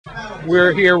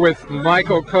We're here with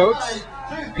Michael Coates,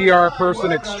 PR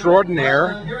person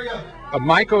extraordinaire.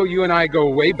 Michael, you and I go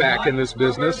way back in this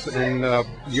business, and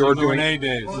you're doing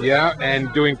days. Yeah,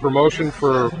 and doing promotion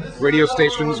for radio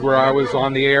stations where I was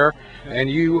on the air, and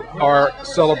you are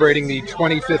celebrating the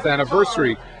 25th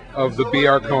anniversary of the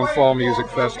B.R. Cohn Fall Music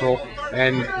Festival,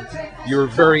 and you're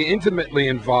very intimately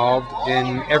involved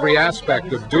in every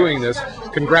aspect of doing this.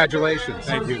 Congratulations.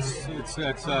 Thank you.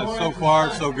 It's so far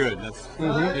so good. That's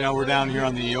you know, we're down here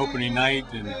on the opening night,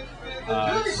 and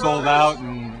it's sold out,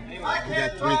 and we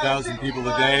got 3,000 people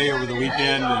a day over the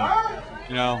weekend, and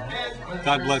you know,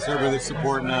 God bless everybody that's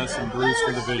supporting us, and Bruce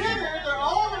for the vision.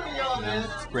 You know,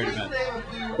 it's a great event.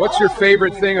 What's your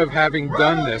favorite thing of having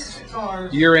done this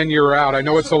year in, year out? I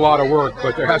know it's a lot of work,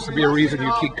 but there has to be a reason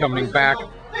you keep coming back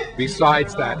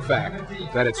besides that fact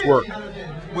that it's work.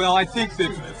 Well, I think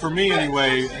that for me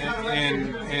anyway,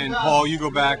 and Paul, you go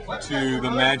back to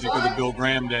the magic of the Bill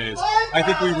Graham days. I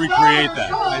think we recreate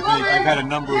that. I think I've had a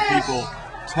number of people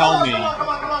tell me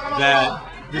that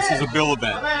this is a Bill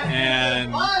event,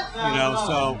 and you know,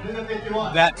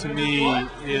 so that to me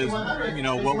is, you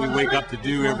know, what we wake up to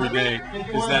do every day.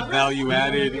 Is that value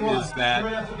added? Is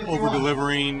that over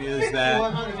delivering? Is that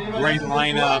great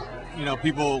lineup? You know,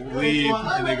 people leave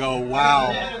and they go,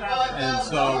 wow. And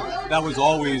so that was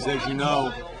always, as you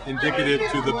know, indicative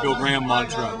to the Bill Graham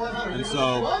mantra. And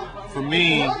so for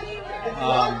me,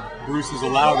 Bruce has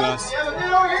allowed us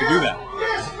to do that.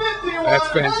 That's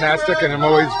fantastic, and I'm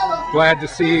always glad to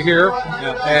see you here,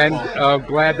 and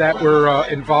glad that we're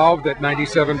involved at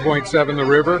 97.7 The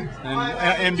River.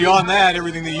 And beyond that,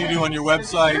 everything that you do on your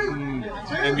website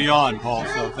and beyond, Paul,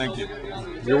 so thank you.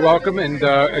 You're welcome, and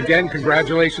again,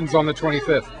 congratulations on the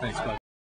 25th. Thanks, bud.